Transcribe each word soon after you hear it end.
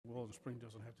Golden Spring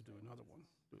doesn't have to do another one,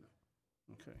 do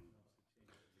they? Okay.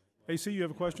 AC, you have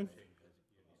a question?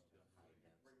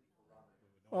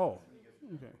 Oh,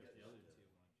 okay.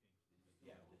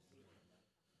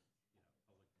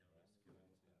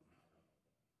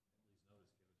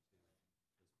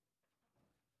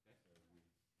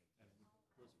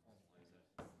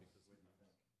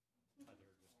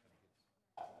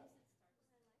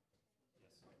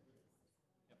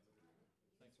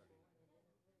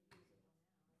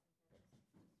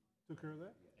 Took care of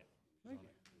that? Thank you.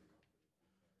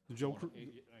 The Joe, I agree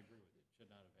with you.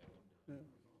 Should not have happened. yeah.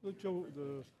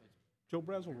 The Joe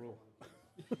Brazel rule.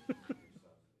 It's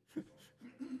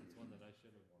one that I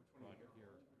should have brought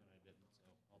here and I didn't,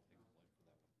 so I'll take the blame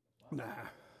for that one. Nah.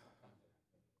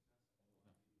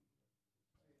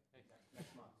 Hey,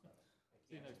 next month.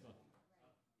 See you next month.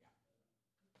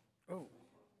 Oh.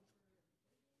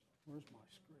 Where's my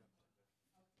script?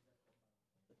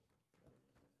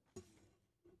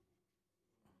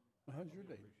 Well, how's your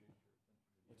day?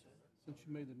 Since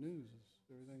you made the news, is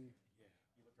everything?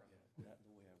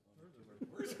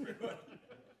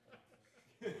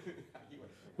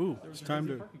 Ooh, it's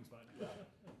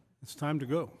time to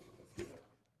go.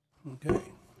 Okay.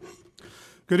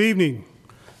 Good evening,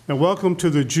 and welcome to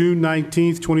the June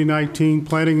 19th, 2019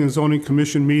 Planning and Zoning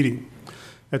Commission meeting.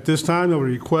 At this time, I would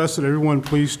request that everyone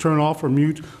please turn off or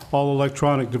mute all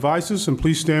electronic devices, and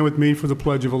please stand with me for the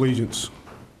Pledge of Allegiance.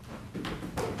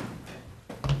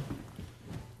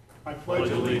 I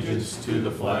pledge allegiance to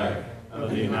the flag of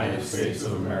the United States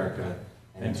of America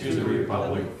and to the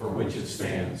republic for which it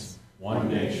stands, one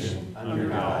nation, under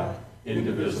God,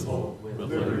 indivisible, with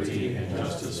liberty and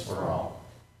justice for all.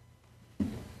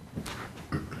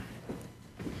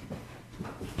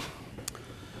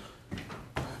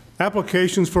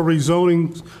 Applications for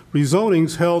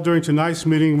rezonings held during tonight's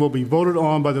meeting will be voted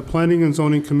on by the Planning and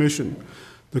Zoning Commission.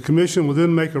 The Commission will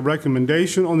then make a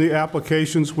recommendation on the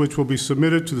applications, which will be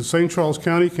submitted to the St. Charles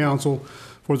County Council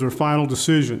for their final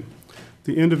decision.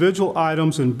 The individual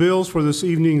items and bills for this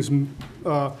evening's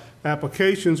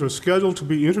applications are scheduled to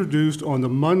be introduced on the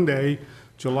Monday,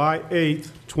 July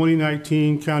 8th,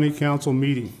 2019 County Council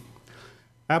meeting.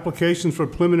 Applications for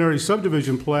preliminary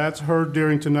subdivision plats heard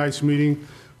during tonight's meeting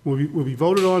will be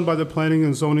voted on by the Planning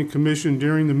and Zoning Commission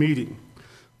during the meeting.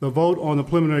 The vote on the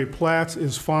preliminary plats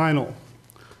is final.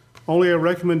 Only a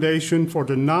recommendation for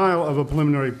denial of a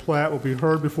preliminary plat will be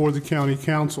heard before the County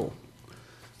Council.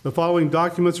 The following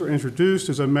documents are introduced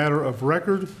as a matter of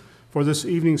record for this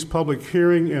evening's public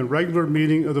hearing and regular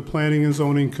meeting of the Planning and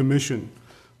Zoning Commission.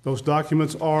 Those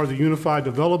documents are the Unified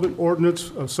Development Ordinance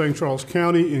of St. Charles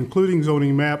County, including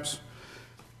zoning maps,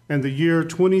 and the year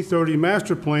 2030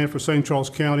 Master Plan for St. Charles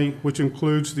County, which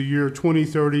includes the year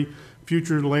 2030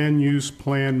 Future Land Use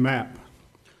Plan map.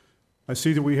 I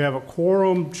see that we have a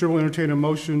quorum. Chair will entertain a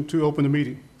motion to open the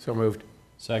meeting. So moved.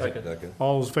 Second.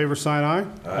 All those in favor sign aye.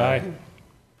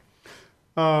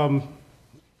 Aye.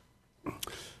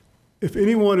 If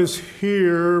anyone is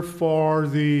here for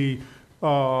the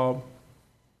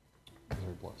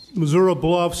Missouri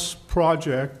Bluffs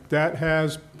project, that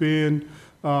has been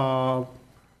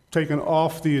taken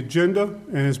off the agenda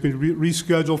and has been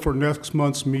rescheduled for next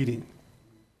month's meeting.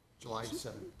 July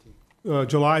 17th.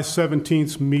 July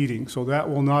 17th meeting, so that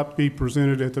will not be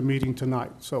presented at the meeting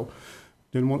tonight. So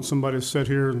didn't want somebody to sit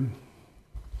here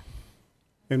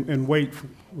and wait.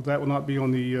 That will not be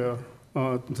on the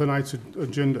tonight's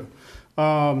agenda.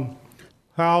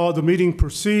 How the meeting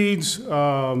proceeds,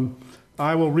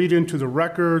 I will read into the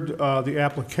record the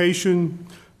application.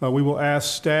 We will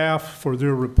ask staff for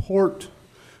their report,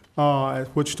 at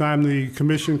which time the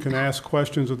commission can ask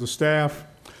questions of the staff.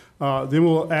 Then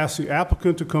we'll ask the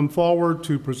applicant to come forward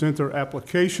to present their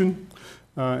application,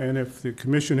 and if the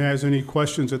commission has any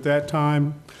questions at that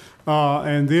time.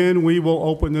 And then we will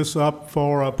open this up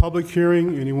for a public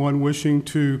hearing. Anyone wishing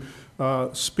to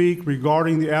speak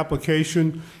regarding the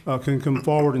application can come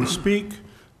forward and speak.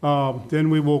 Then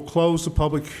we will close the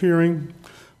public hearing,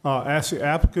 ask the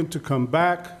applicant to come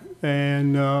back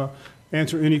and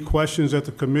answer any questions that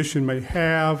the commission may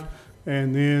have,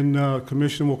 and then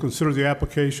commission will consider the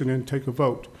application and take a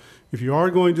vote. If you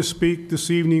are going to speak this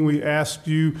evening, we ask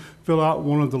you fill out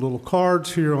one of the little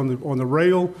cards here on the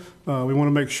rail. We want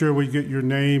to make sure we get your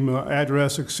name,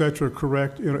 address, etc.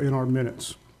 correct in our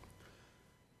minutes.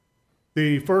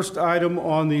 The first item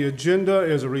on the agenda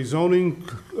is a rezoning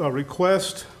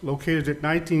request located at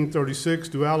 1936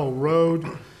 Duallo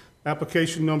Road.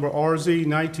 Application number RZ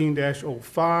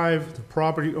 19-05. The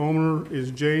property owner is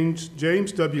James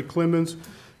W. Clemens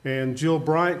and Jill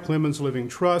Bryant Clemens Living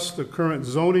Trust. The current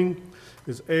zoning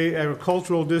is A,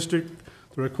 Agricultural District.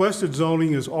 The requested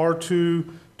zoning is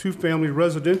R2 two-family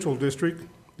residential district.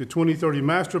 The 2030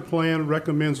 master plan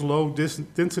recommends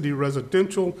low-density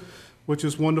residential, which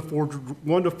is 1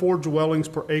 to 4 dwellings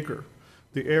per acre.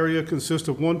 The area consists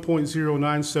of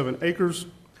 1.097 acres.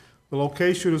 The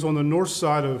location is on the north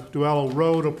side of Duello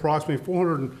Road, approximately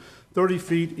 430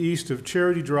 feet east of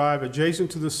Charity Drive, adjacent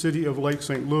to the city of Lake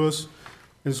St. Louis,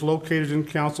 and is located in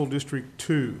Council District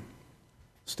 2.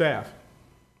 Staff.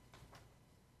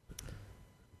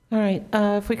 All right,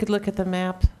 if we could look at the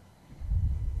map.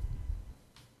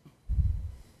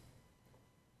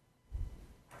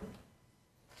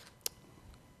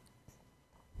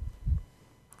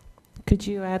 Could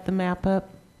you add the map up?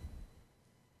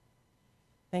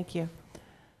 Thank you.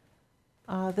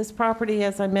 This property,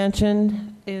 as I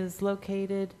mentioned, is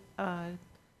located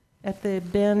at the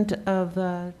bend of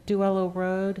Duello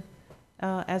Road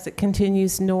as it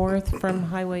continues north from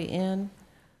Highway N.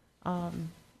 Let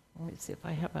me see if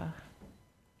I have a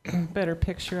better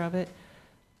picture of it.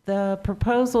 The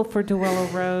proposal for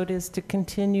Duello Road is to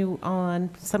continue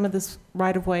on. Some of this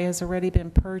right-of-way has already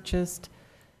been purchased,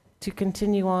 to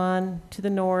continue on to the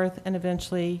north and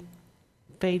eventually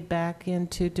fade back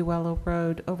into Duello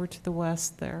Road over to the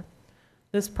west there.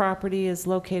 This property is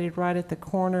located right at the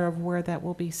corner of where that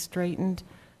will be straightened.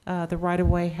 The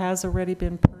right-of-way has already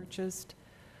been purchased.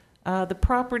 The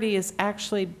property is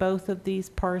actually both of these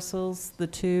parcels, the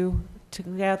two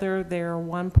together, they're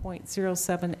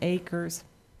 1.07 acres.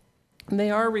 And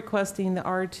they are requesting the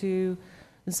R2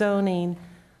 zoning,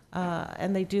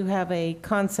 and they do have a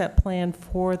concept plan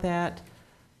for that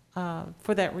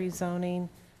rezoning.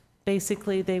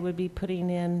 Basically, they would be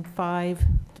putting in 5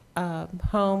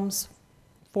 homes.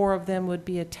 4 of them would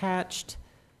be attached,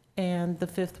 and the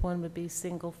 5th one would be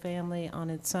single family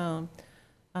on its own.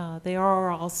 They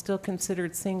are all still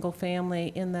considered single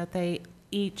family in that they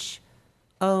each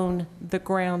own the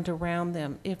ground around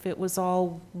them. If it was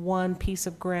all one piece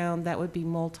of ground, that would be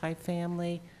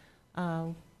multifamily,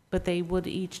 but they would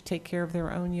each take care of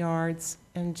their own yards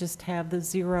and just have the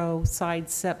 0 side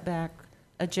setback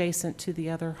adjacent to the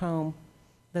other home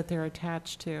that they're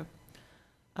attached to.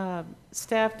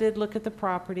 Staff did look at the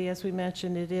property. As we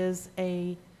mentioned, it is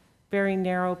a very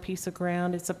narrow piece of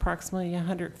ground. It's approximately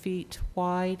 100 feet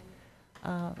wide,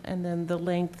 and then the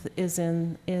length is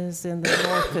in the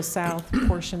north to south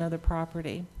portion of the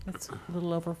property. It's a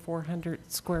little over 400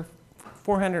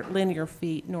 linear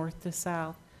feet north to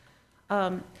south.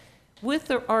 With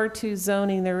the R2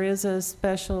 zoning, there is a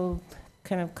special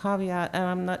kind of caveat, and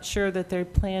I'm not sure that they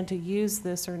plan to use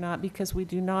this or not because we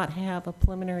do not have a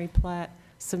preliminary plat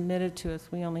submitted to us.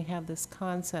 We only have this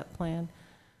concept plan.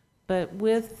 But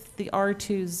with the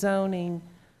R2 zoning,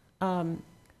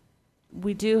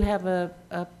 we do have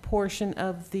a portion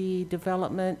of the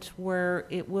development where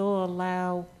it will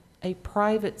allow a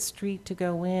private street to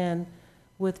go in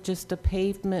with just a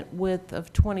pavement width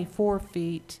of 24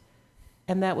 feet,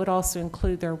 and that would also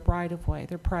include their right-of-way,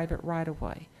 their private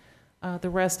right-of-way. The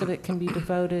rest of it can be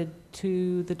devoted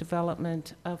to the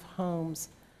development of homes.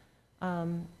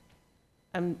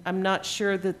 I'm not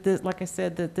sure that this, like I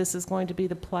said, that this is going to be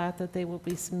the plat that they will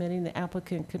be submitting. The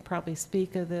applicant could probably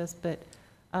speak of this, but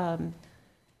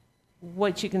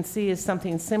what you can see is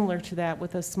something similar to that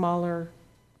with a smaller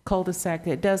cul-de-sac.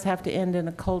 It does have to end in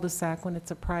a cul-de-sac when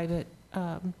it's a private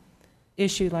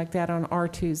issue like that on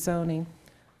R2 zoning.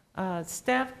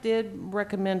 Staff did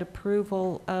recommend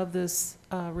approval of this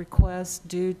request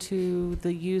due to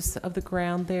the use of the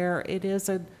ground there. It is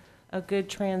a good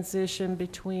transition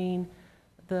between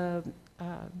the,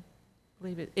 I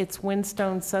believe it's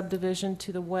Windstone subdivision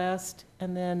to the west,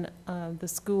 and then the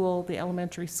school, the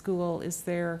elementary school, is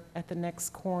there at the next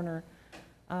corner.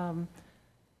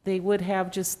 They would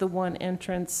have just the one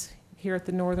entrance here at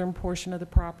the northern portion of the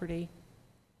property,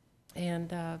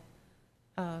 and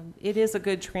it is a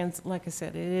good like I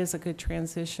said, it is a good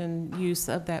transition use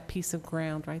of that piece of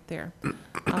ground right there.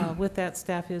 With that,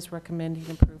 staff is recommending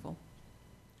approval.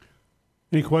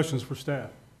 Any questions for staff?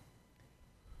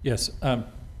 Yes.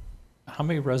 How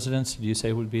many residents did you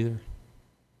say would be there?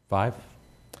 5?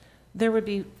 There would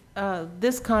be,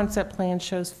 this concept plan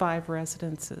shows 5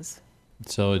 residences.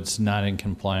 So it's not in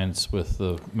compliance with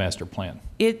the master plan?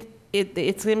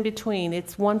 It's in between.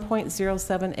 It's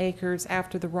 1.07 acres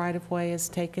after the right-of-way is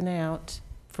taken out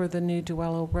for the new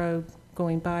Duello Road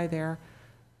going by there.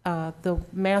 The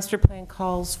master plan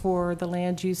calls for the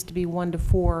land use to be 1 to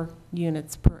 4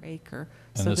 units per acre.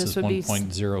 And so this is would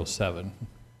 1.07.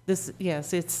 This,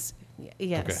 yes, it's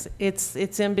Okay.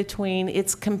 it's in between.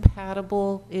 It's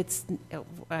compatible.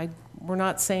 We're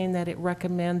not saying that it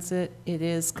recommends it. It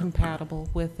is compatible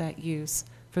with that use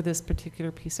for this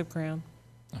particular piece of ground.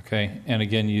 Okay, and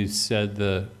again, you said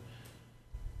the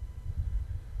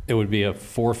it would be a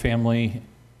four-family,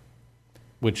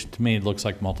 which to me looks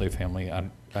like multifamily.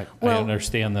 I Well-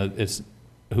 understand that it's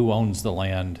who owns the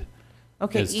land.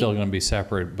 Okay, It's still going to be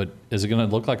separate, but is it going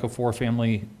to look like a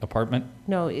four-family apartment?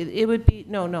 No, it would be,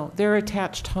 no, they're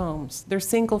attached homes. They're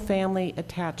single-family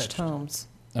attached homes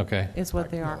Okay. is what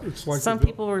they are. It's like Some the-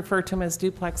 people refer to them as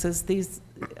duplexes. These,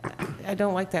 I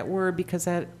don't like that word because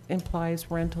that implies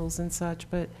rentals and such,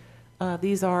 but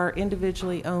these are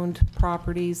individually owned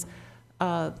properties.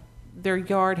 Their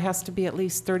yard has to be at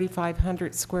least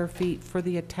 3,500 square feet for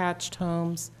the attached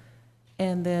homes,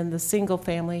 and then the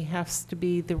single-family has to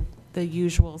be the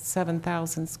usual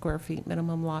 7,000 square feet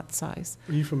minimum lot size.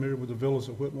 Are you familiar with the villas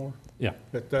at Whitmore? Yeah.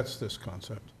 That's this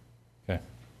concept. Okay.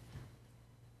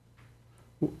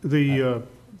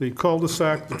 The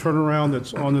cul-de-sac, the turnaround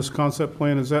that's on this concept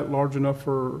plan, is that large enough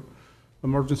for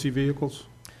emergency vehicles?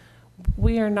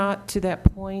 We are not to that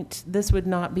point. This would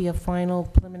not be a final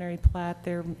preliminary plat.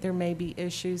 There may be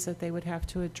issues that they would have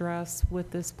to address with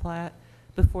this plat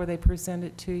before they present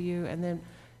it to you. And then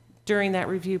during that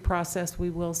review process,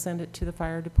 we will send it to the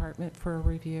fire department for a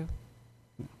review.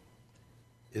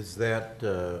 Is that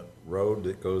road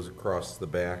that goes across the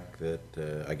back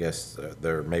that I guess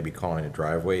they're maybe calling a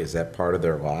driveway, is that part of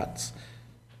their lots?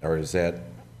 Or is that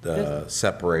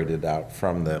separated out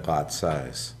from the lot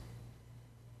size?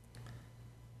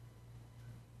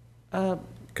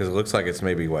 Because it looks like it's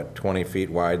maybe, what, 20 feet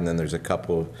wide, and then there's a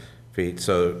couple of feet.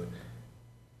 So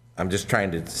I'm just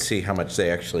trying to see how much they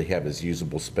actually have as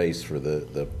usable space for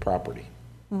the property.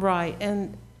 Right,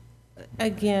 and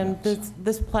again,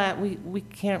 this plat, we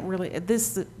can't really,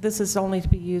 this is only to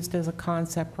be used as a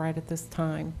concept right at this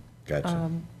time. Gotcha.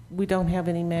 We don't have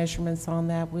any measurements on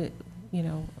that,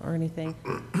 or anything.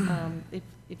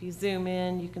 If you zoom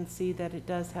in, you can see that it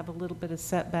does have a little bit of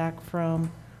setback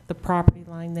from the property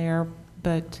line there,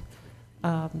 but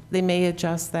they may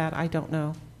adjust that, I don't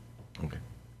know. Okay.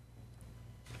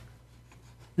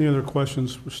 Any other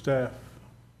questions for staff?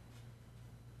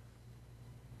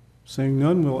 Seeing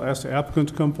none, we'll ask the applicant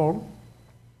to come forward.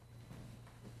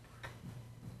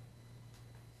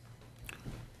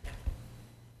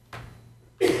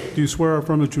 Do you swear or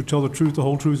affirm that you tell the truth, the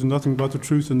whole truth, and nothing but the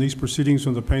truth in these proceedings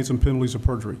under the pains and penalties of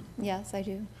perjury? Yes, I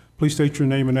do. Please state your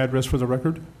name and address for the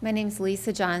record. My name's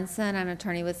Lisa Johnson. I'm an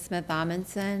attorney with Smith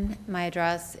Amundsen. My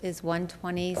address is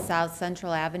 120 South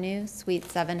Central Avenue, Suite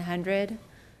 700,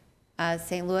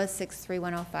 St. Louis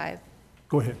 63105.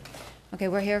 Go ahead. Okay,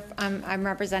 we're here, I'm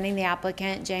representing the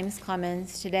applicant, James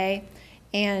Clemens, today.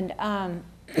 And,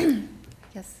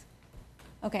 yes,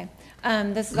 okay.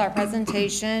 This is our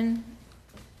presentation.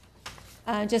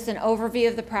 Just an overview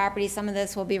of the property. Some of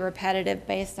this will be repetitive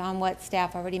based on what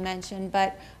staff already mentioned,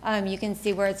 but you can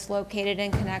see where it's located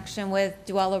in connection with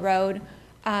Duella Road.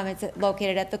 It's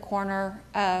located at the corner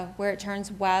where it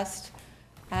turns west.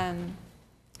 The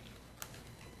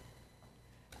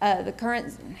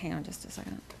current, hang on just a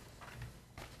second.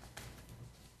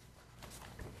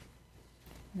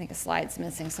 I think a slide's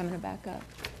missing, so I'm going to back up.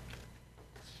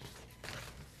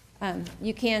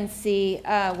 You can see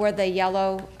where the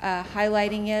yellow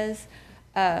highlighting is.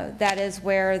 That is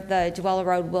where the Duella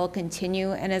Road will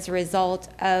continue, and as a result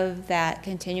of that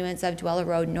continuance of Duella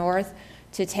Road north,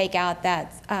 to take out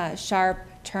that sharp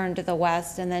turn to the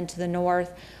west and then to the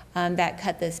north, that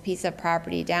cut this piece of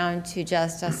property down to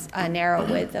just a narrow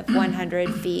width of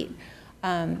 100 feet.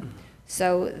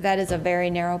 So that is a very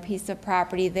narrow piece of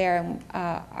property there, and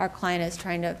our client is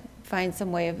trying to find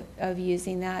some way of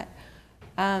using that.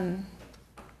 I'm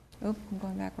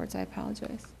going backwards, I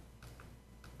apologize.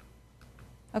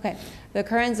 Okay, the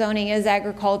current zoning is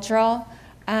agricultural.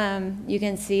 You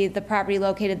can see the property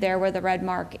located there where the red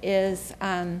mark is.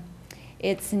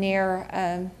 It's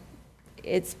near,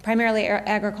 it's primarily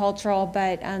agricultural,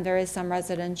 but there is some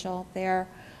residential there.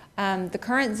 The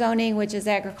current zoning, which is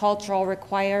agricultural,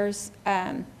 requires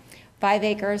 5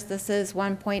 acres. This is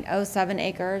 1.07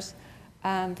 acres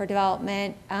for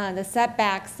development. The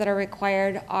setbacks that are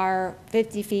required are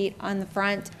 50 feet on the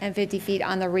front and 50 feet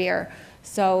on the rear.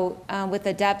 So with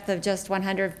a depth of just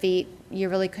 100 feet, you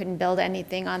really couldn't build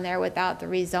anything on there without the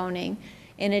rezoning.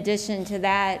 In addition to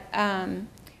that,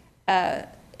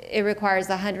 it requires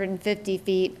 150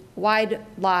 feet wide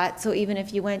lot, so even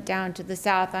if you went down to the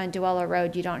south on Duella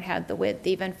Road, you don't have the width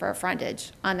even for a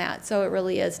frontage on that. So it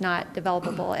really is not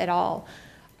developable at all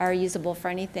or usable for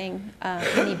anything,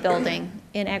 any building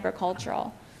in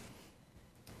agricultural.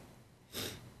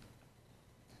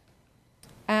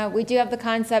 We do have the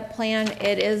concept plan.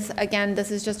 It is, again,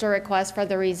 this is just a request for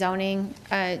the rezoning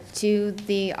to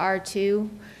the R2,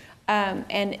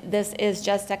 and this is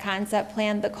just a concept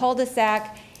plan. The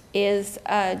cul-de-sac is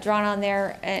drawn on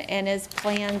there and is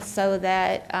planned so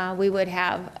that we would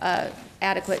have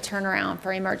adequate turnaround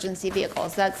for emergency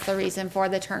vehicles. That's the reason for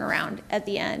the turnaround at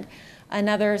the end.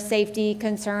 Another safety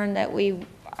concern that we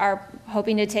are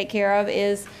hoping to take care of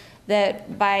is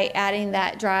that by adding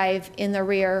that drive in the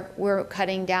rear, we're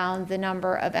cutting down the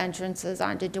number of entrances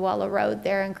onto Duella Road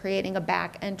there and creating a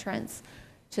back entrance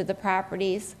to the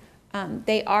properties.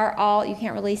 They are all, you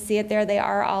can't really see it there, they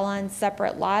are all on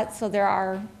separate lots, so there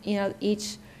are, you know,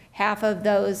 each half of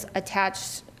those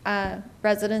attached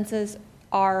residences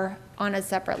are on a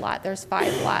separate lot. There's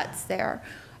 5 lots there.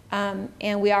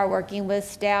 And we are working with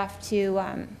staff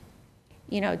to,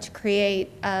 you know, to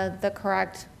create the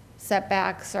correct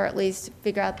setbacks, or at least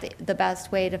figure out the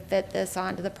best way to fit this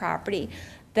onto the property.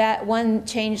 That one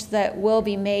change that will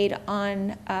be made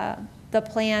on the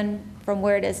plan from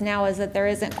where it is now is that there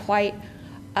isn't quite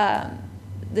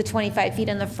the 25 feet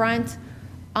in the front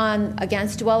on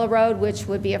against Duella Road, which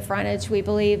would be a frontage, we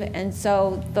believe, and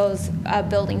so those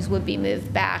buildings would be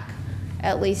moved back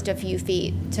at least a few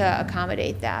feet to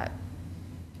accommodate that.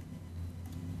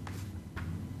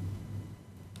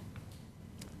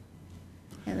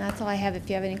 And that's all I have. If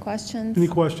you have any questions. Any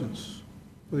questions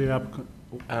for the applicant?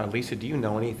 Lisa, do you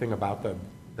know anything about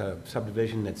the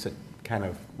subdivision that's kind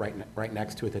of right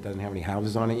next to it that doesn't have any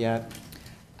houses on it yet?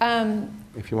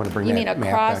 If you want to bring You that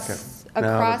mean map across- back up.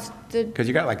 across the- Because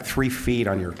you got like 3 feet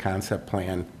on your concept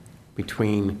plan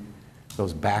between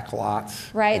those back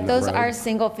lots. Right, and the those road. are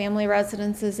single-family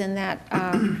residences in that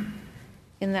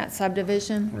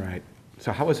subdivision. Right.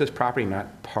 So how is this property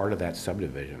not part of that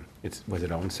subdivision? Was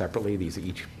it owned separately,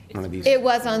 each one of these? It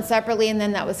was owned separately, and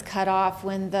then that was cut off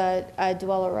when the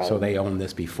Duella Road. So they owned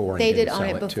this before and They did didn't own sell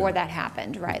it it to? before that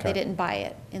happened, right? They Okay. didn't buy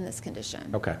it in this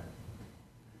condition. Okay.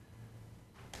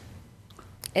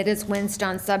 It is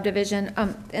Windstone subdivision,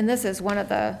 and this is one of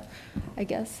the, I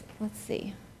guess, let's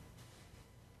see.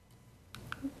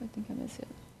 Oop, I think I missed it.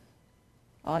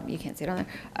 Oh, you can't see it on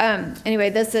there. Anyway,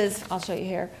 this is, I'll show you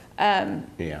here.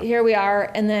 Yeah. Here we are,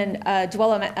 and then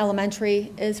Duella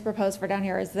Elementary is proposed for down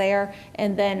here is there.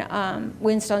 And then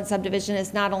Windstone subdivision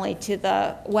is not only to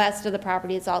the west of the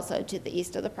property, it's also to the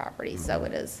east of the property. So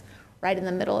it is right in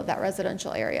the middle of that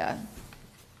residential area.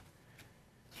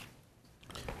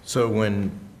 So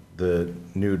when the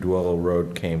new Duello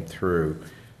Road came through,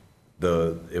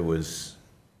 it was,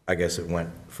 I guess it went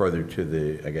further to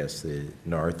the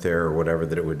north there or whatever,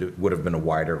 that it would have been a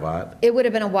wider lot? It would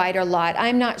have been a wider lot.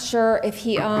 I'm not sure if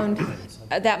he owned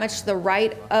that much to the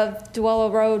right of Duello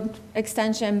Road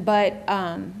extension, but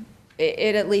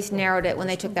it at least narrowed it when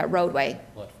they took that roadway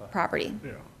property.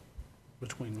 Yeah.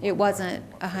 Between. It wasn't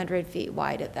 100 feet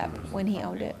wide at that, when he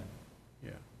owned it,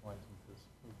 Yeah.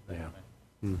 Yeah.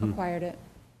 acquired it.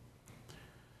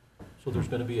 So there's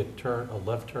going to be a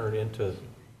left turn into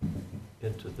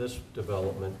this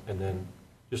development, and then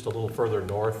just a little further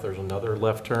north, there's another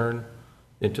left turn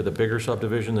into the bigger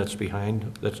subdivision that's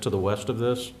to the west of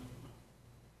this?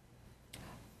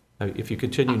 If you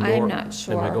continue north. I'm not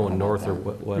sure Am I going about north or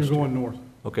that. west? You're going north.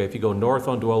 Okay, if you go north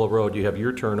on Duella Road, you have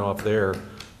your turn off there,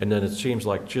 and then it seems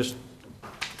like just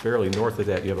barely north of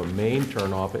that, you have a main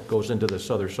turn off. It goes into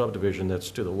this other subdivision that's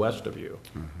to the west of you.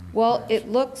 Well, it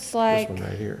looks This like, one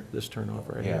right here, this turn off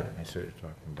right Yeah, here. I see what you're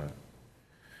talking about.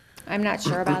 I'm not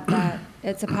sure about that.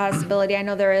 It's a possibility. I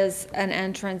know there is an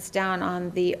entrance down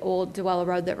on the old Duella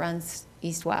Road that runs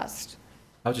east-west.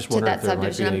 I was just To wondering if that there might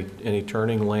be subdivision. any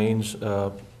turning lanes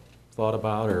thought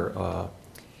about, or,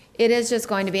 It is just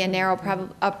going to be a narrow,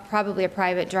 probably a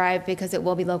private drive, because it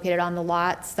will be located on the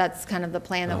lots. That's kind of the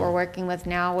plan that we're working with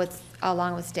now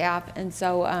along with staff. And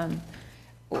so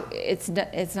it's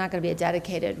not going to be a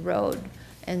dedicated road.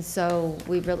 And so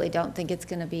we really don't think it's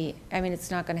going to be, it's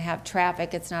not going to have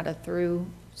traffic. It's not a through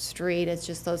street. It's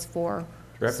just those 4.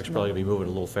 traffic's probably gonna be moving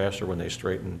a little faster when they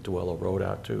straighten Duella Road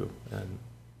out too. And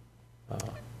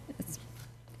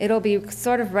It'll be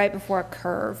sort of right before a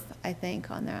curve, I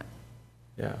think, on that.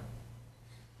 yeah,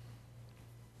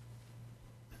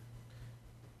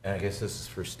 And I guess this is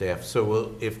for staff.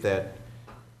 So if that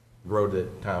road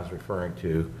that Tom's referring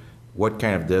to, what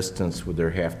kind of distance would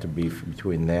there have to be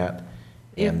between that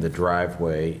and the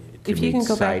driveway to If you meet can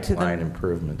go back to the- sightline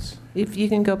improvements? If you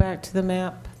can go back to the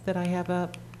map that I have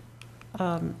up,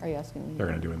 Are you asking me? They're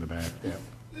going to do in the back, yeah.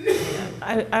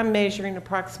 I'm measuring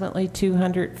approximately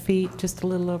 200 feet, just a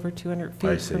little over 200 I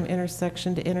feet see. from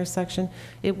intersection to intersection.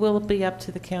 It will be up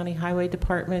to the county highway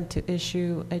department to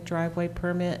issue a driveway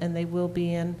permit, and they will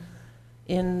be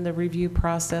in the review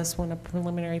process when a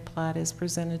preliminary plat is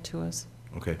presented to us.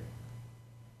 Okay.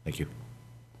 Thank you.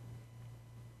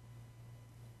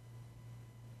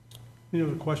 Any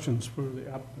other questions for the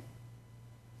applicant?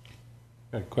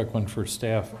 Got a quick one for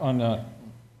staff. On,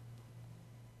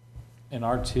 in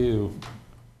R2,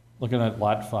 looking at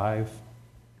Lot 5,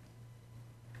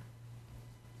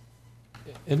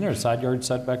 isn't there a side yard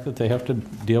setback that they have to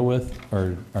deal with,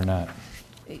 or not?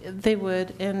 They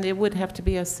would, and it would have to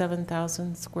be a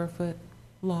 7,000 square foot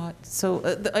lot. So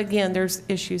again, there's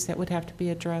issues that would have to be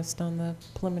addressed on the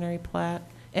preliminary plat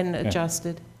and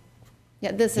adjusted.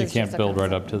 Yeah, this You is can't just a build right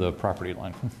concept. up to the property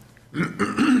line.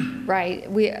 Right,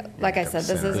 we, like I said,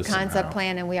 this is a This concept somehow.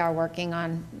 plan, and we are working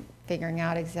on figuring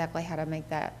out exactly how to make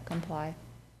that comply.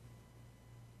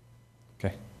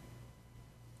 Okay.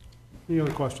 Any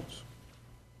other questions?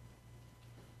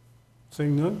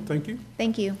 Seeing none, thank you.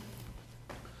 Thank you.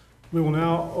 We will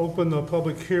now open the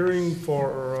public hearing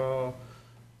for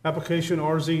application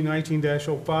RZ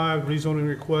 19-05, rezoning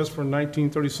request for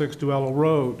 1936 Duello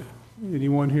Road.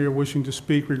 Anyone here wishing to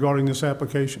speak regarding this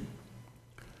application?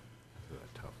 This is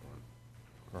a tough one.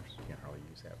 Of course. Can't hardly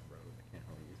use that road, I can't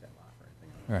hardly use that lot for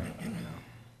anything.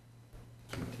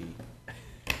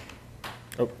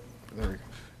 All right.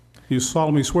 You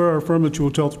solemnly swear or affirm that you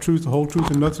will tell the truth, the whole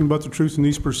truth, and nothing but the truth in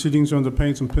these proceedings under the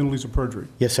pains and penalties of perjury.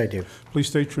 Yes, I do. Please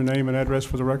state your name and address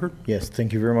for the record. Yes,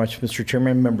 thank you very much, Mr.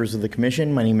 Chairman, members of the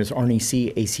commission. My name is Arnie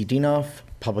C. Acedinoff,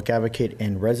 public advocate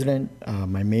and resident.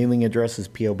 My mailing address is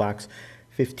P.O. Box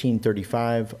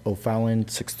 1535, O'Fallon,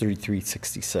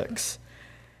 63366.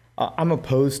 I'm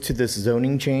opposed to this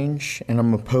zoning change, and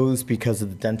I'm opposed because of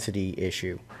the density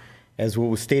issue. As what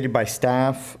was stated by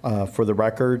staff, for the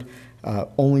record,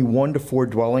 only 1 to 4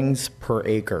 dwellings per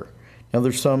acre. Now,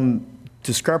 there's some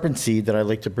discrepancy that I'd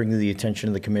like to bring to the attention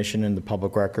of the commission and the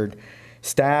public record.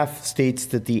 Staff states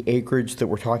that the acreage that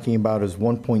we're talking about is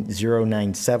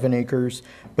 1.097 acres,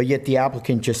 but yet the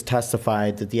applicant just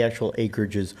testified that the actual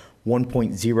acreage is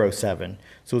 1.07.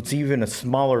 So it's even a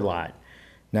smaller lot.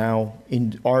 Now,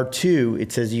 in R2,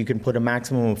 it says you can put a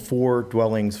maximum of 4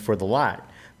 dwellings for the lot,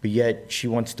 but yet she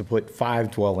wants to put 5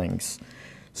 dwellings.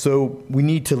 So we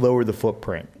need to lower the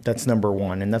footprint. That's number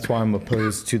one, and that's why I'm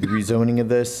opposed to the rezoning of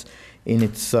this in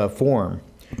its form.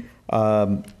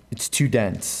 It's too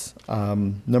dense.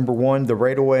 Number one, the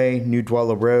right-of-way, New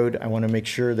Duello Road, I want to make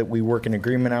sure that we work an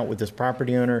agreement out with this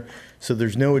property owner so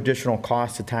there's no additional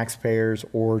cost to taxpayers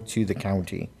or to the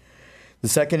county. The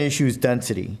second issue is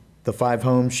density. The 5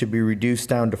 homes should be reduced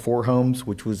down to 4 homes,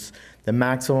 which was the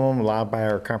maximum allowed by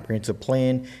our comprehensive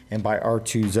plan and by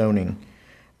R2 zoning.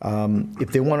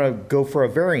 If they want to go for a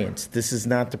variance, this is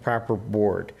not the proper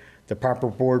board. The proper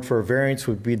board for a variance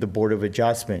would be the Board of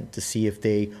Adjustment to see if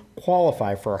they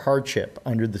qualify for a hardship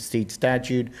under the state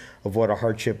statute of what a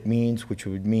hardship means, which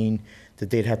would mean that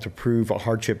they'd have to prove a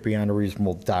hardship beyond a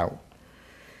reasonable doubt.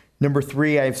 Number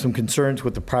 3, I have some concerns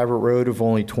with the private road of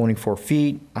only 24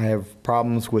 feet. I have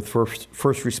problems with first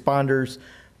responders,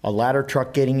 a ladder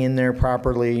truck getting in there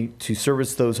properly to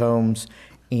service those homes,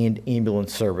 and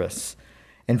ambulance service.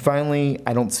 And finally,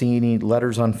 I don't see any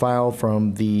letters on file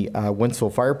from the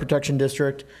Wentzville Fire Protection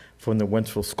District, from the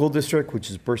Wentzville School District,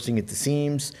 which is bursting at the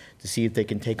seams to see if they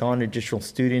can take on additional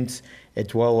students at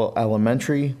Duello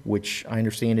Elementary, which I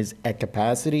understand is at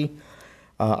capacity.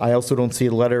 I also don't see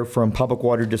a letter from Public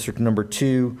Water District Number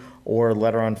 2 or a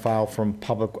letter on file from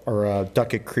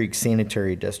Duckett Creek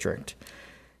Sanitary District.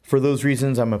 For those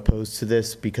reasons, I'm opposed to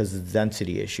this because of the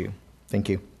density issue. Thank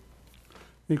you.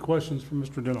 Any questions for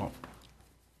Mr. Dinoff?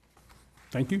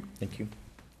 Thank you. Thank you.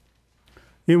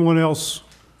 Anyone else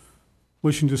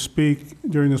wishing to speak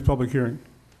during this public hearing?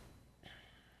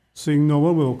 Seeing no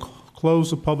one, we'll close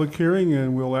the public hearing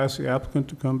and we'll ask the applicant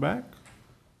to come back.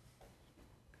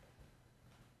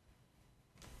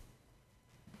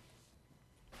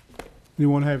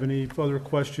 Anyone have any further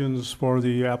questions for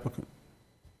the applicant?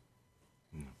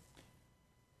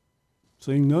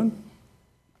 Seeing none?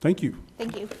 Thank you.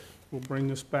 Thank you. We'll bring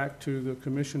this back to the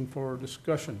commission for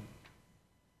discussion.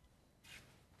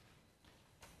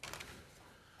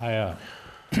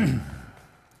 It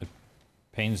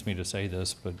pains me to say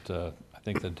this, but I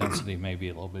think the density may be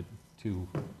a little bit too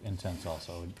intense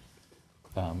also.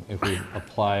 If we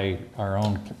apply our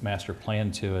own master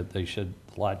plan to it, the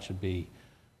lot should be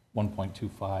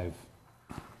 1.25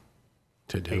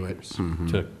 To do it. acres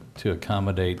to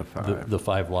accommodate the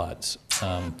 5 lots.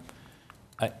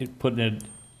 Putting it,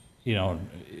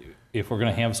 if we're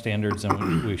going to have standards,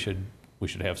 then we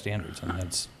should have standards, and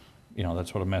that's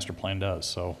what a master plan does.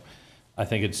 So I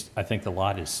think the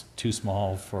lot is too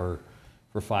small for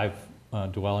 5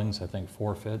 dwellings. I think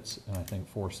 4 fits, and I think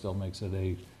 4 still makes it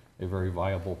a very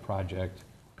viable project.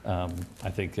 I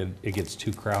think it gets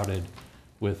too crowded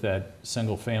with that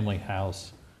single-family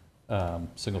house,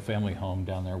 single-family home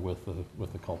down there with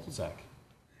the cul-de-sac.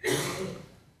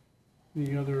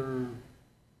 Any other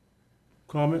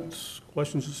Comments,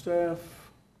 questions of staff?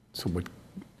 So what,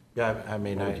 Yeah, I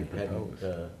mean, I hadn't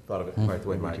thought of it quite the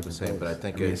way Mike was saying, but I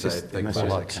think it's as I just, think that's just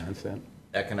about a it, concept.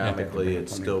 economically, it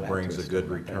still brings a good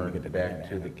return back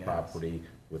to the Gas. property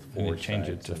with And you four change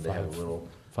it sides, to and they have a five. little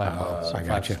Five, I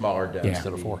got you. smaller Yeah. density.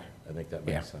 Instead of four. I think that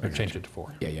Yeah. makes sense. or change it to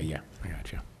 4. Yeah, I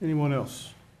got you. Anyone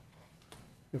else?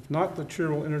 If not, the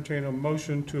chair will entertain a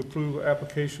motion to approve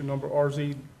application number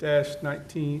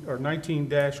RZ-19, or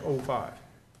 19-05.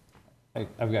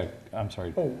 I've got, I'm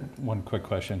sorry, Oh. one quick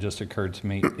question just occurred to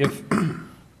me.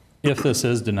 If this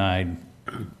is denied,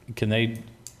 can they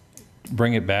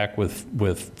bring it back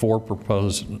with 4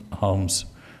 proposed homes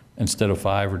instead of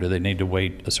 5, or do they need to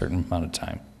wait a certain amount of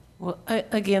time? Well,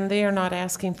 again, they are not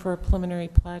asking for a preliminary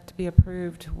plat to be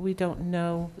approved. We don't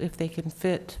know if they can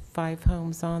fit 5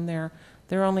 homes on there.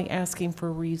 They're only asking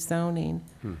for rezoning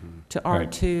to Right.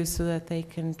 R2 so that they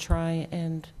can try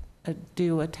and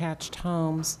do attached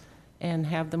homes and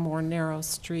have the more narrow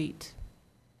street.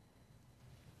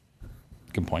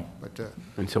 Good point. But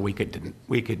And so we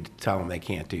could tell them they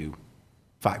can't do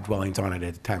 5 dwellings on it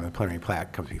at the time the preliminary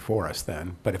plat comes before us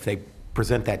then. But if they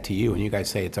present that to you and you guys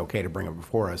say it's okay to bring it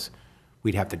before us,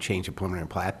 we'd have to change the preliminary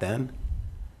plat then?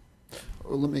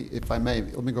 well, let me, if I may,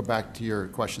 let me go back to your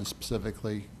question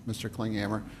specifically, Mr.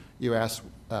 Klinghammer. You asked,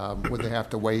 would they have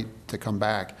to wait to come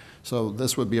back? So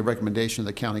this would be a recommendation of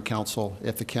the county council.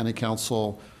 If the county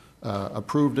council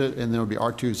approved it, and there would be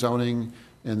R2 zoning,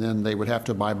 and then they would have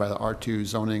to abide by the R2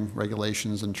 zoning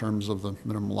regulations in terms of the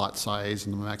minimum lot size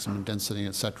and the maximum density,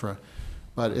 et cetera.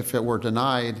 But if it were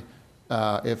denied,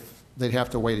 if they'd have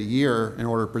to wait a year in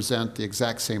order to present the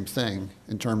exact same thing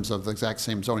in terms of the exact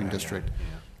same zoning district.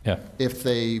 Yeah, If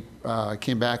they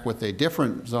came back with a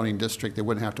different zoning district, they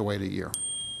wouldn't have to wait a year.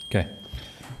 okay.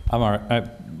 I'm all right,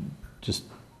 just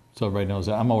so everybody knows,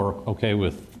 that I'm okay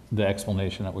with the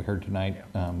explanation that we heard tonight.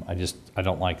 I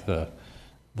don't like the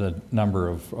number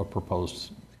of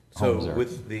proposed homes So there.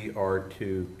 with the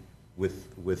R2,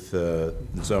 with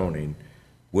zoning,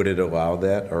 would it allow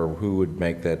that, or who would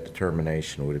make that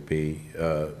determination? Would it be,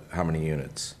 how many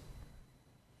units?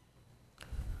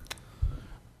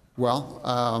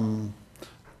 Well,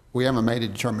 we haven't made a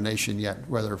determination yet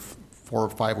whether 4 or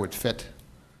 5 would fit.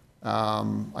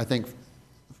 I think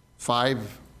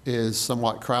 5 is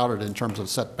somewhat crowded in terms of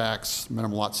setbacks,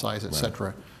 minimum lot size, et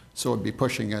cetera. So it'd be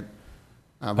pushing it.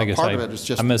 I But guess part of it is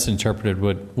just, I misinterpreted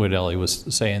what Ellie was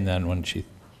saying then when she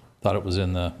thought it was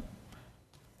in the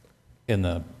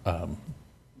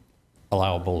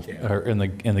allowable, or in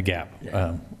the gap.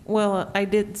 Well, I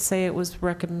did say it was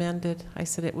recommended. I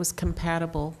said it was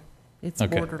compatible. It's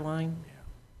Okay. borderline.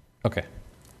 Okay.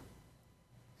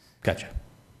 Gotcha.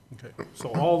 Okay, so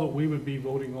all that we would be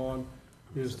voting on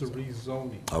is the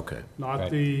rezoning, Okay, not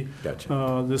Right. the, gotcha.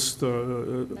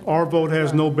 our vote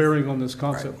has no bearing on this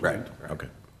concept. Right, okay.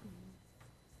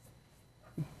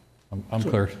 I'm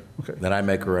clear. Okay, Then I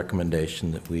make a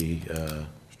recommendation that we go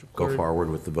Clary, forward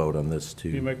with the vote on this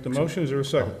you too. make the motion, is there a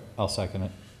second? I'll second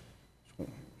it.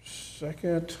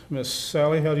 Second, Ms.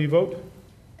 Sally, how do you vote?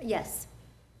 Yes.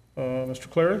 Mr.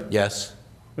 Clary? Yes?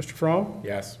 Mr. Fromm?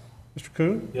 Yes. Mr.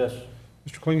 Kuhn? Yes.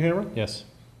 Mr. Klinghammer? Yes.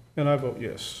 And I vote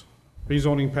yes.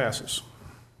 Rezoning passes.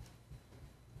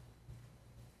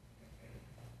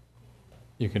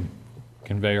 You can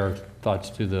convey our thoughts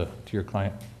to your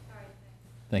client.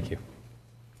 Thank you.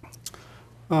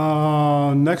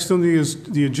 Next on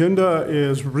the agenda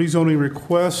is rezoning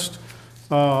request,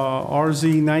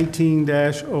 RZ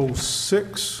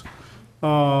 19-06. The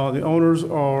owners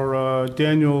are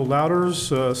Daniel Louders,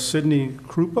 Sidney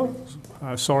Krupa,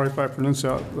 sorry if I pronounce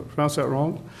that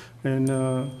wrong,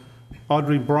 and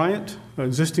Audrey Bryant.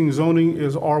 Existing zoning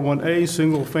is R1A,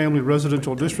 single-family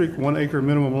residential district, 1 acre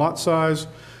minimum lot size.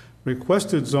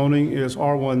 Requested zoning is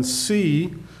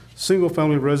R1C,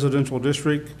 single-family residential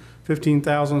district,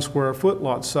 15,000 square foot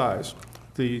lot size.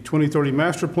 The 2030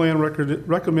 master plan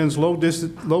recommends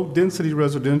low-density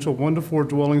residential, 1 to 4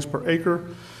 dwellings per acre.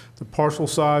 The parcel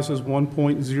size is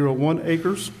 1.01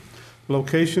 acres.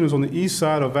 Location is on the east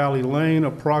side of Valley Lane,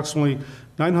 approximately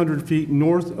 900 feet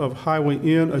north of Highway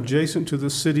N, adjacent to the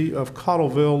city of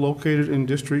Cottleville, located in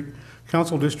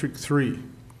Council District 3.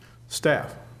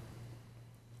 Staff.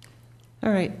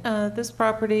 All right, this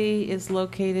property is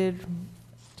located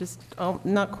just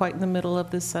not quite in the middle of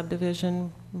this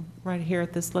subdivision, right here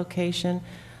at this location.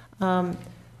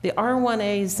 The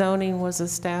R1A zoning was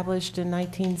established in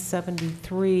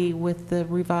 1973 with the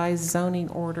revised zoning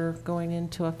order going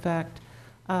into effect.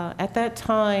 At that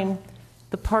time,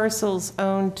 the parcels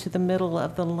owned to the middle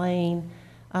of the lane,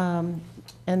 and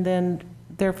then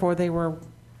therefore they were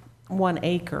 1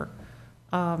 acre.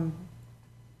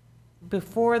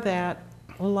 Before that,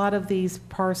 a lot of these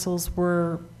parcels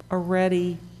were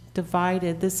already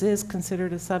divided. This is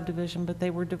considered a subdivision, but they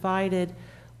were divided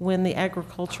when the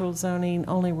agricultural zoning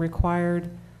only required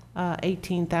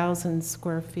 18,000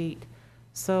 square feet.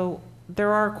 So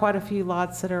there are quite a few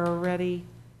lots that are already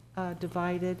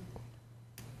divided.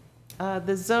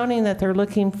 The zoning that they're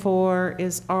looking for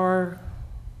is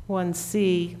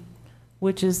R1C,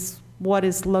 which is what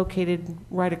is located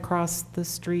right across the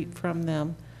street from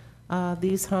them.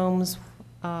 These homes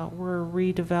were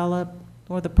redeveloped,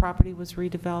 or the property was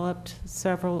redeveloped.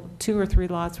 Two or three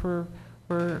lots were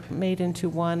made into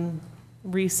one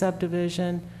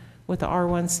re-subdivision with the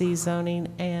R1C zoning,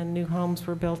 and new homes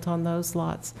were built on those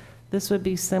lots. This would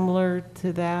be similar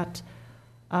to that.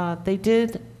 They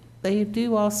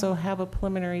do also have a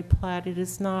preliminary plat. It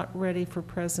is not ready for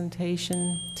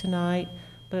presentation tonight,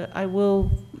 but I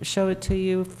will show it to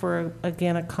you for,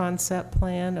 again, a concept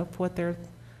plan of what they're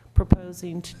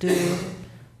proposing to do.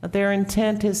 Their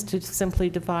intent is to simply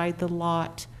divide the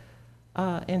lot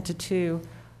into two.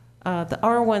 The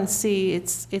R1C,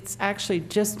 it's actually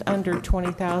just under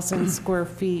 20,000 square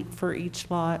feet for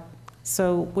each lot,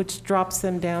 so which drops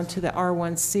them down to the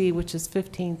R1C, which is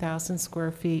 15,000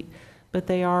 square feet. But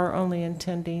they are only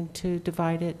intending to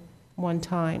divide it one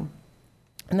time.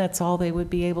 And that's all they would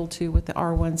be able to with the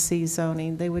R1C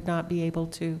zoning. They would not be able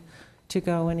to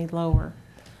go any lower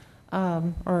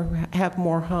or have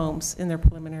more homes in their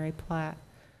preliminary plat.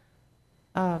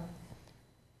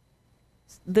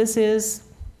 This is,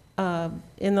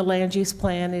 in the land use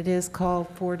plan, it is called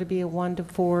for to be a 1 to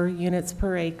 4 units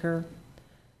per acre.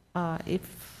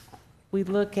 If we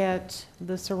look at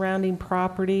the surrounding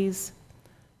properties,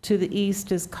 to the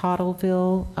east is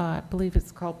Cottleville. I believe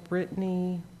it's called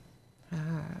Brittany. I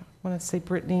want to say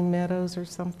Brittany Meadows or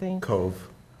something. Cove.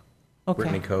 Okay.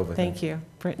 Brittany Cove, I think. Thank you.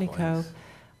 Brittany Nice.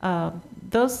 Cove.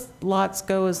 Those lots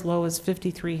go as low as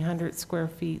 5,300 square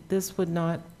feet. This would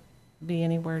not be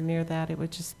anywhere near that. It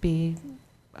would just be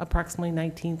approximately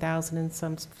 19,000 and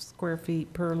some square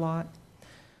feet per lot.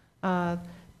 But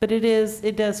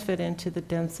it does fit into the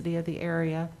density of the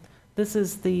area. This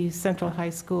is the Central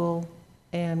High School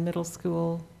and middle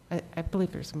school. I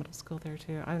believe there's a middle school there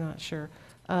too. I'm not sure.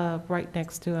 Right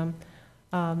next to them.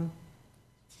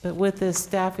 But with this,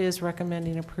 staff is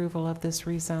recommending approval of this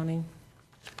rezoning.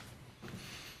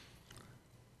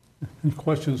 Any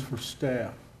questions for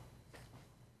staff?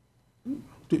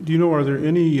 Do you know, are there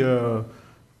any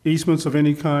easements of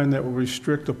any kind that will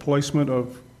restrict the placement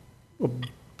of a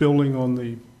building on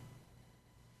the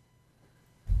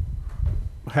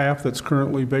half that's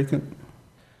currently vacant?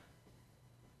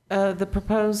 The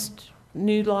proposed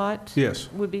new lot? Yes.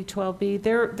 Would be 12B.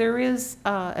 There is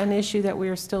an issue that we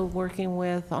are still working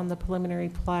with on the preliminary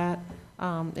plat,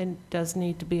 and does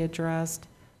need to be addressed.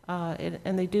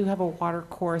 And they do have a water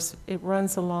course. It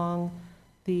runs along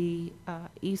the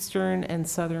eastern and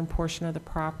southern portion of the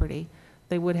property.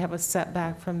 They would have a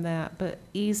setback from that, but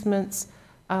easements,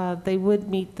 they would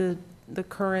meet the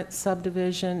current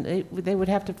subdivision. They would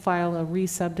have to file a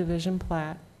re-subdivision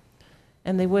plat.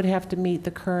 And they would have to meet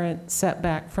the current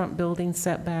setback, front building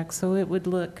setback, so it would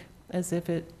look as if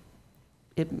it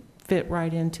fit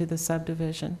right into the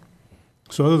subdivision.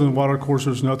 So other than water course,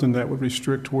 there's nothing that would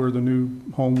restrict where the new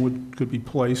home could be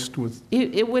placed with?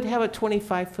 It would have a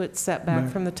 25-foot setback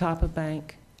Bank. from the top of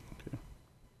bank.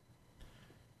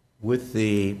 With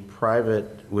the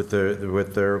private, with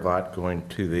their lot going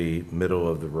to the middle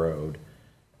of the road,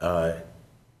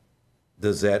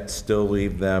 does that still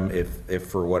leave them, if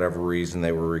for whatever reason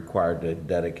they were required to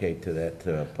dedicate to that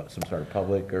to some sort of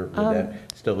public, or would that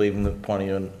still leave them plenty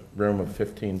of room of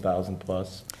 15,000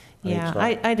 plus? Yeah,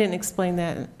 I didn't explain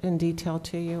that in detail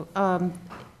to you.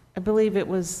 I believe it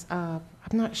was, I'm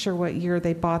not sure what year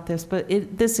they bought this, but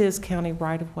this is county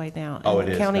right-of-way now. Oh, and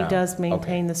it is the county now. does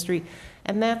maintain Okay. the street.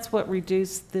 And that's what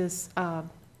reduced this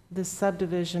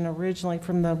subdivision originally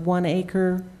from the 1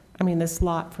 acre, this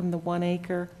lot from the 1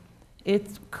 acre.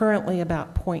 It's currently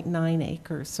about 0.9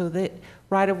 acres, so that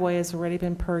right-of-way has already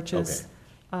been purchased.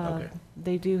 Okay.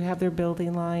 They do have their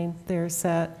building line, they're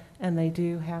set, and they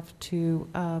do have to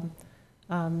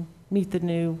meet the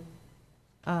new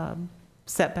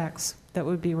setbacks that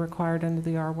would be required under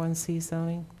the R1C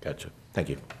zoning. Gotcha. Thank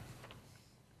you.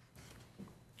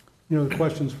 Any other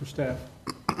questions for staff?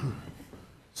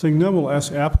 Seeing none, we'll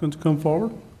ask the applicant to come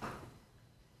forward.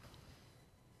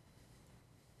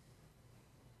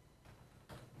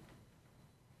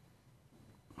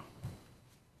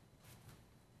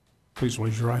 Please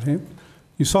raise your right hand.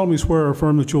 You solemnly swear or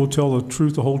affirm that you will tell the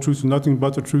truth, the whole truth, and nothing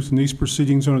but the truth in these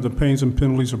proceedings under the pains and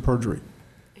penalties of perjury?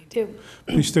 do.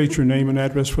 Please state your name and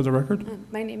address for the record.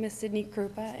 My name is Sydney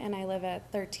Krupa, and I live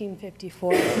at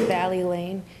 1354 Valley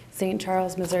Lane, St.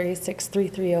 Charles, Missouri,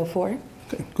 63304.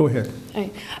 Okay, go ahead.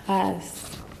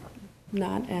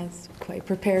 Not as quite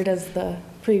prepared as the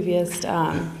previous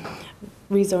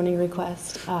rezoning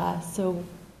request. So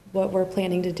what we're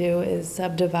planning to do is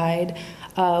subdivide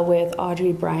with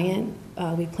Audrey Bryant.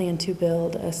 We plan to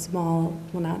build a small,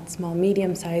 well, not small,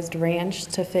 medium-sized ranch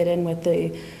to fit in with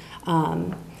the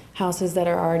houses that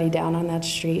are already down on that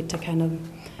street to kind of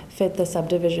fit the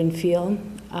subdivision feel.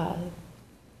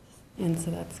 And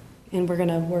so and we're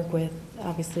gonna work with,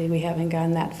 obviously we haven't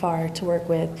gone that far, to work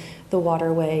with the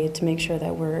waterway to make sure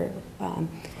that we're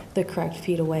the correct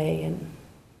feet away and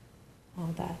all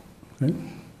that. Okay.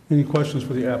 Any questions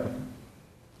for the applicant?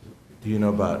 Do you know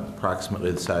about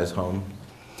approximately the size home?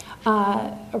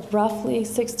 Roughly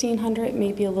 1,600,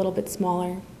 maybe a little bit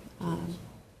smaller. A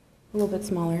little bit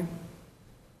smaller.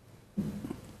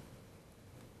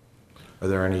 Are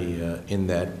there any, in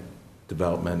that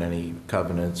development, any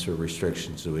covenants or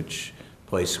restrictions to which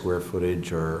place square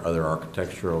footage or other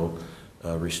architectural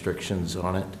restrictions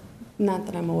on it? Not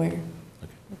that I'm aware of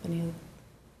any other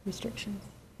restrictions.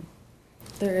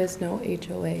 There is no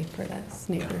HOA for that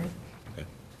neighborhood. Okay.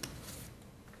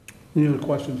 Any other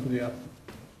questions for the applicant?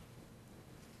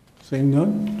 Seeing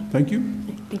none, thank you.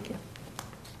 Thank you.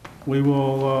 We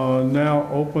will now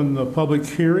open the public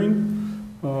hearing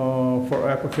for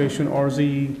application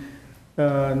RZ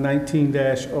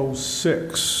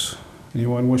 19-06.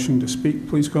 Anyone wishing to speak,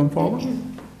 please come forward.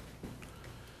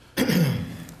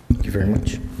 Thank you very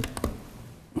much.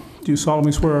 Do you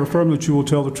solemnly swear or affirm that you will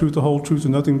tell the truth, the whole truth,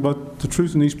 and nothing but the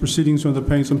truth in these proceedings under the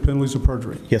pains and penalties of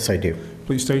perjury? Yes, I do.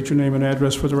 Please state your name and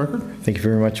address for the record. Thank you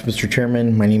very much, Mr.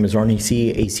 Chairman. My name is Arnie C.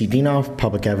 A.C. Dinoff,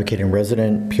 Public Advocate and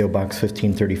Resident, P.O. Box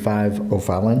 1535,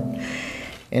 O'Fallon.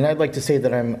 And I'd like to say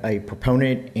that I'm a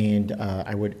proponent, and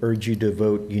I would urge you to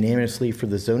vote unanimously for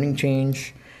the zoning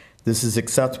change. This is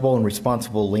acceptable and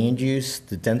responsible land use.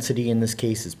 The density in this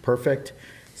case is perfect,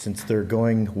 since they're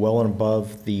going well and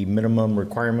above the minimum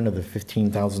requirement of the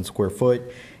 15,000 square foot.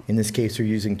 In this case, they're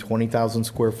using 20,000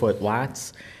 square foot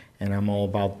lots, and I'm all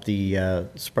about the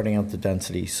spreading out the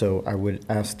density. So I would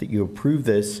ask that you approve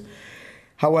this.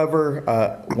 However,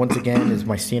 once again, is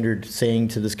my standard saying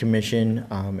to this commission,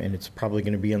 and it's probably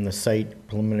going to be on the site,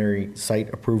 preliminary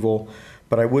site approval,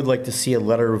 but I would like to see a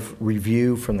letter of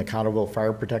review from the Cottleville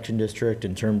Fire Protection District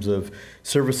in terms of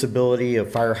serviceability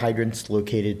of fire hydrants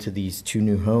located to these two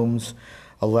new homes,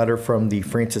 a letter from the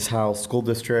Francis Howell School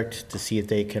District to see if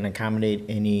they can accommodate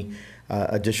any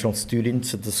additional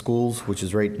students at the schools, which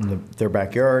is right in their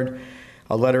backyard,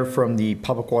 a letter from the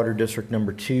Public Water District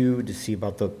number 2 to see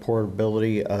about the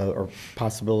portability or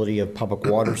possibility of public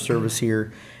water service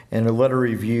here, and a letter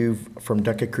review from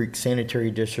Duckett Creek Sanitary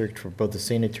District for both the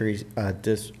sanitary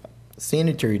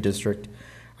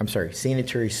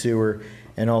sewer,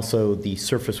 and also the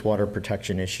surface water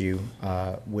protection issue,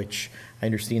 which I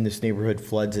understand this neighborhood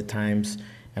floods at times,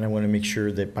 and I want to make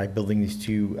sure that by building these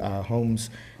two homes,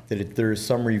 that there is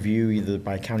some review either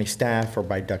by county staff or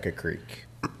by Duckett Creek.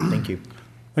 Thank you.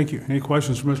 Thank you. Any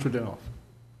questions for Mr. Denoff?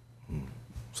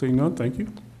 Seeing none, thank you.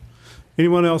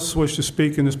 Anyone else wish to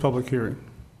speak in this public hearing?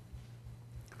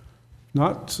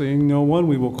 Not seeing no one,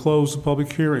 we will close the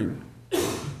public hearing.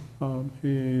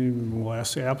 We'll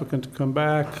ask the applicant to come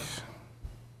back.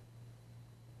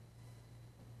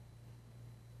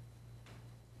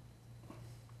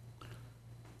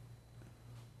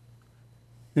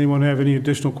 Anyone have any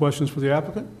additional questions for the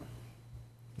applicant?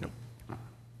 No.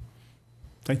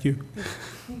 Thank you.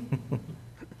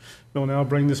 We'll now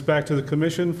bring this back to the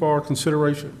commission for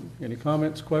consideration. Any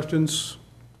comments, questions?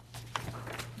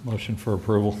 Motion for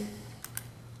approval.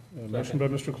 Motion by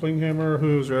Mr. Klinghammer,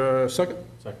 who's second?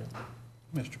 Second.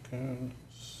 Mr. Kuhn,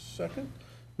 second.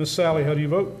 Ms. Sally, how do you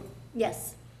vote?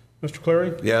 Yes. Mr.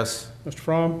 Clary? Yes. Mr.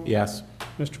 Fromm? Yes.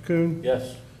 Mr. Kuhn?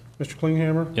 Yes. Mr.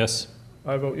 Klinghammer? Yes.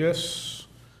 I vote yes.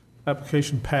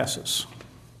 Application passes.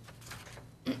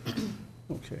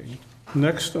 Okay.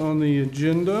 Next on the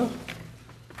agenda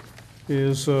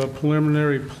is a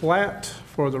preliminary plat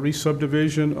for the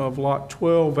re-subdivision of Lot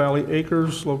 12 Valley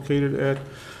Acres located at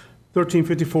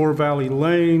 1354 Valley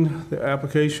Lane. The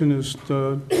application is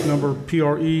the number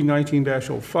PRE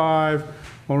 19-05.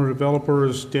 Owner developer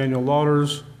is Daniel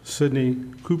Lauders, Sydney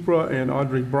Kupra, and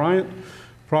Audrey Bryant.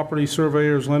 Property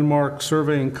surveyors Landmark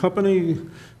Surveying Company.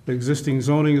 The existing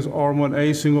zoning is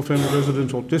R1A, single-family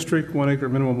residential district, 1 acre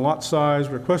minimum lot size.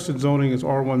 Requested zoning is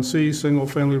R1C,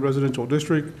 single-family residential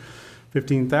district,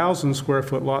 15,000 square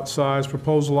foot lot size.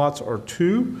 Proposed lots are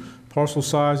 2, Parcel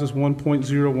size is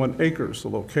 1.01 acres. The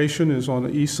location is on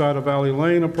the east side of Valley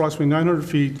Lane, approximately 900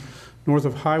 feet north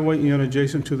of Highway N,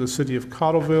 adjacent to the city of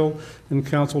Cottleville in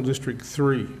Council District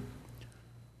 3.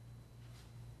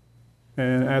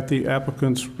 And at the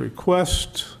applicant's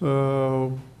request,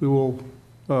 we will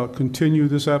continue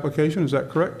this application. Is that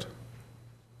correct?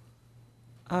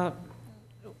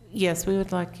 Yes, we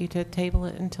would like you to table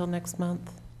it until next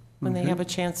month, when they Okay. have a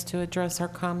chance to address our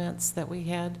comments that we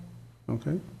had.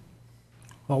 Okay.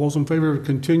 All those in favor of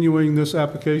continuing this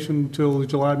application until the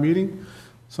July meeting,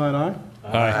 sign aye.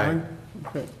 Aye.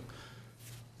 Okay.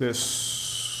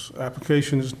 This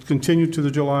application is continued to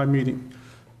the July meeting.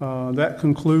 That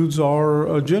concludes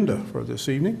our agenda for this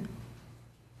evening.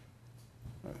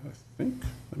 I think,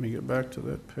 let me get back to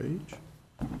that page.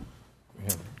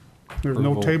 There's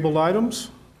no Approval. tabled items.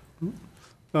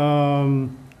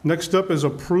 Next up is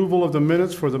approval of the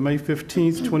minutes for the May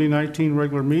 15th, 2019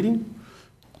 regular meeting.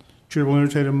 Chair will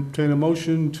entertain a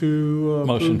motion to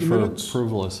Motion approve the for minutes.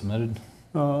 approval is submitted.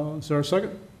 Is there a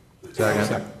second?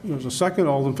 Second. There's a second.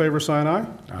 All in favor, sign aye.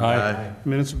 Aye.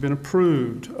 Minutes have been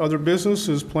approved. Other business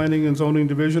is Planning and Zoning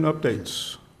Division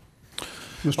updates.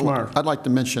 Mr. Meyer. I'd like to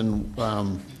mention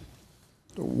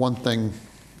one thing,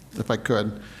 if I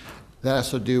could. That has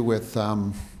to do with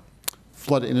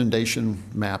flood inundation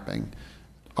mapping.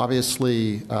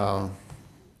 Obviously,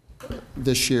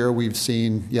 this year we've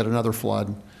seen yet another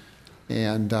flood,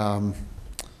 and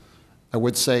I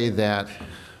would say that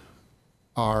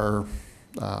our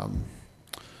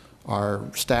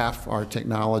staff, our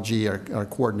technology, our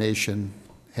coordination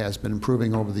has been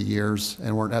improving over the years,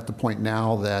 and we're at the point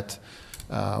now that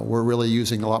we're really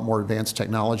using a lot more advanced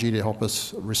technology to help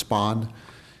us respond.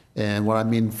 And what I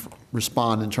mean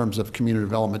respond in terms of community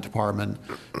development department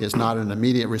is not an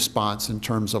immediate response in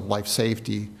terms of life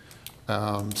safety,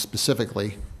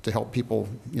 specifically to help people,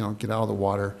 get out of the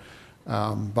water.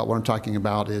 But what I'm talking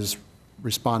about is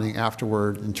responding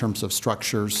afterward in terms of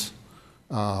structures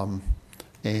and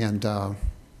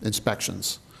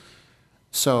inspections.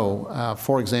 So,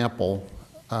 for example,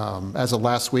 as of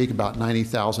last week, about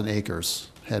 90,000 acres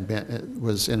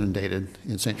was inundated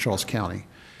in St. Charles County.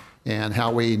 And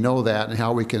how we know that and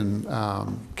how we can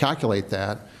calculate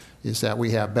that is that we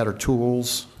have better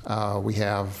tools. We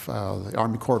have the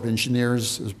Army Corps of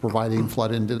Engineers is providing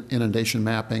flood inundation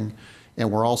mapping,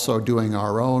 and we're also doing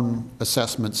our own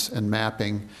assessments and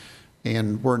mapping.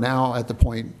 And we're now at the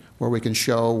point where we can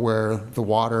show where the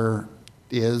water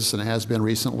is and has been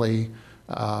recently,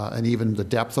 and even the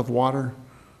depth of water,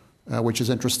 which is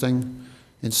interesting.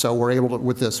 And so we're able to,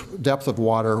 with this depth of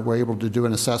water, we're able to do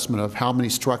an assessment of how many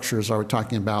structures are we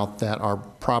talking about that are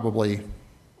probably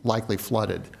likely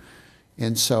flooded.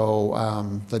 And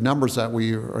so the numbers that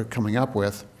we are coming up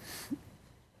with,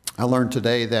 I learned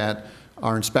today that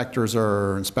our inspectors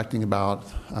are inspecting about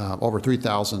over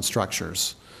 3,000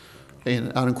 structures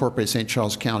in unincorporated St.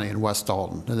 Charles County in West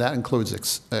Dalton. And that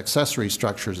includes accessory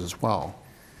structures as well.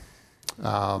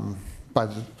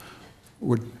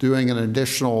 We're doing an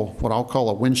additional, what I'll call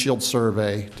a windshield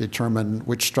survey, to determine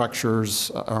which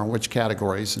structures are in which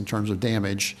categories in terms of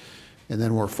damage. And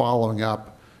then we're following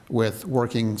up with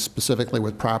working specifically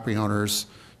with property owners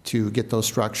to get those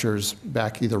structures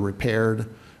back either repaired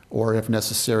or, if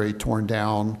necessary, torn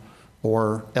down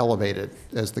or elevated,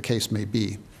 as the case may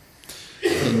be.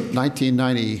 In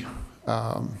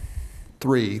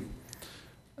 1993,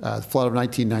 the flood of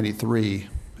 1993,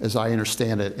 as I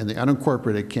understand it, in the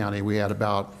unincorporated county, we had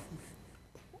about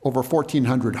over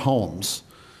 1,400 homes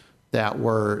that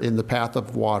were in the path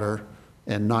of water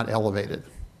and not elevated.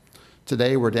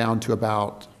 Today, we're down to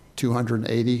about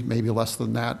 280, maybe less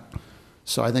than that.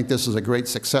 So I think this is a great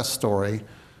success story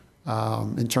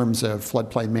in terms of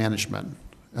floodplain management.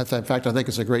 In fact, I think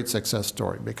it's a great success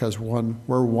story because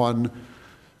we're one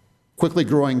quickly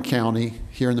growing county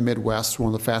here in the Midwest,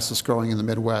 one of the fastest growing in the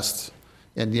Midwest,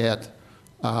 and yet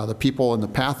the people in the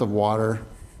path of water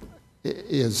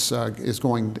is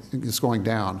going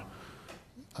down.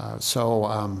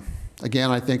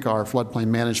 Again, I think our floodplain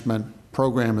management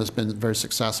program has been very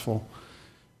successful,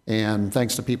 and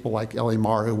thanks to people like Ellie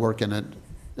Marr who work in it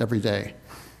every day.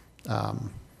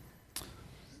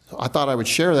 I thought I would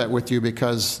share that with you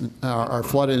because our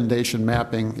flood inundation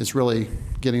mapping is really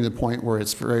getting to the point where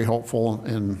it's very helpful,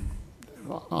 and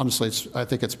honestly, I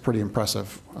think it's pretty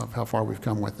impressive of how far we've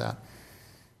come with that.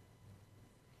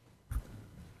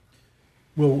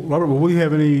 Well, Robert, will we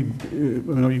have any, I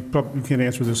know you probably can't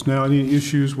answer this now, any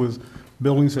issues with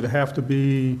buildings that have to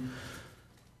be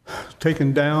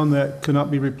taken down that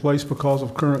cannot be replaced because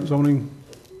of current zoning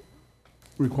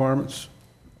requirements?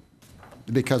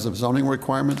 Because of zoning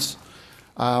requirements?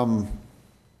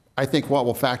 I I think what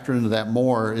will factor into that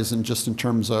more isn't just in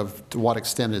terms of to what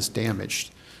extent it's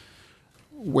damaged.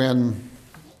 When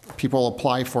people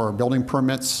apply for building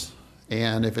permits,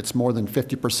 and if it's more than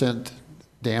 50%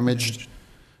 damaged,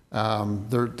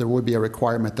 there would be a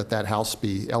requirement that that house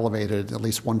be elevated at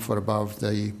least 1 foot above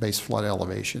the base flood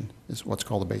elevation, is what's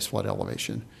called the base flood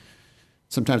elevation.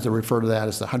 Sometimes they refer to that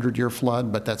as the 100-year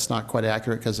flood, but that's not quite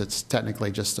accurate because it's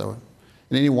technically just in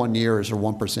any 1 year is a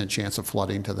 1% chance of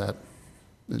flooding to that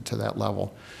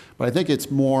level. But I think it's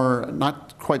more,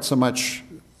 not quite so much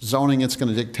zoning that's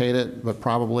going to dictate it, but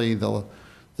probably the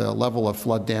level of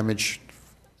flood damage.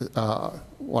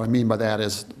 What I mean by that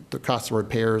is the cost of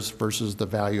repairs versus the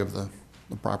value of the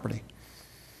property.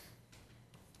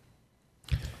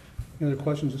 Any other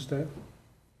questions of staff?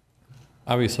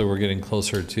 Obviously, we're getting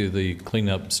closer to the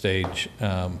cleanup stage.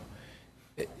 And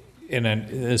then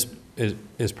this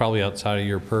is probably outside of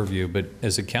your purview, but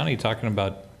is the county talking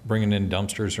about bringing in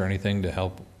dumpsters or anything to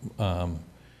help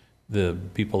the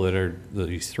people that are,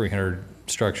 these 300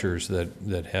 structures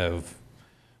that have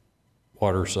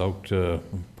water-soaked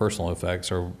personal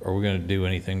effects? Are we going to do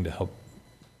anything to help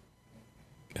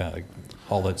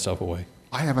haul that stuff away?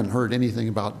 I haven't heard anything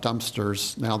about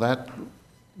dumpsters. Now,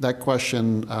 that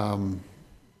question,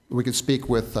 we could speak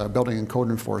with Building and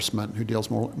Code Enforcement, who deals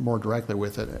more directly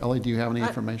with it. Ellie, do you have any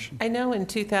information? I know in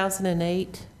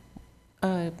 2008,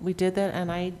 we did that,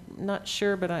 and I'm not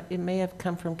sure, but it may have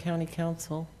come from county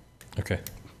council. Okay,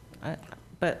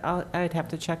 But I'd have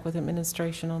to check with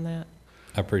administration on that.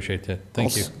 I appreciate that.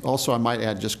 Thank you. Also, I might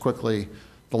add just quickly,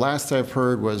 the last I've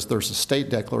heard was there's a state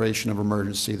declaration of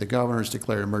emergency. The governor's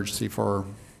declared emergency for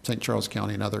St. Charles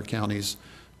County and other counties,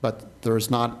 but there's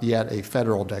not yet a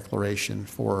federal declaration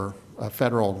for a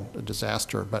federal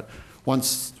disaster. But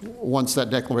once that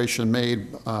declaration made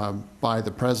by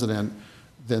the president,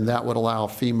 then that would allow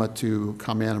FEMA to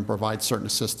come in and provide certain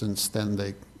assistance then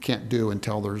they can't do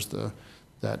until there's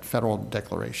that federal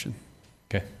declaration.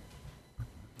 Okay.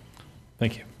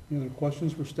 Thank you. Any other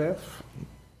questions for staff?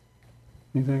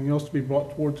 Anything else to be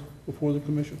brought before the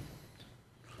commission?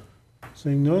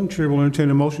 Seeing none, Chair will entertain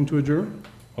a motion to adjourn.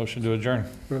 Motion to adjourn.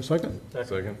 For a second?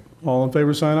 Second. All in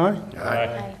favor, sign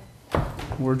aye. Aye.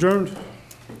 We're adjourned.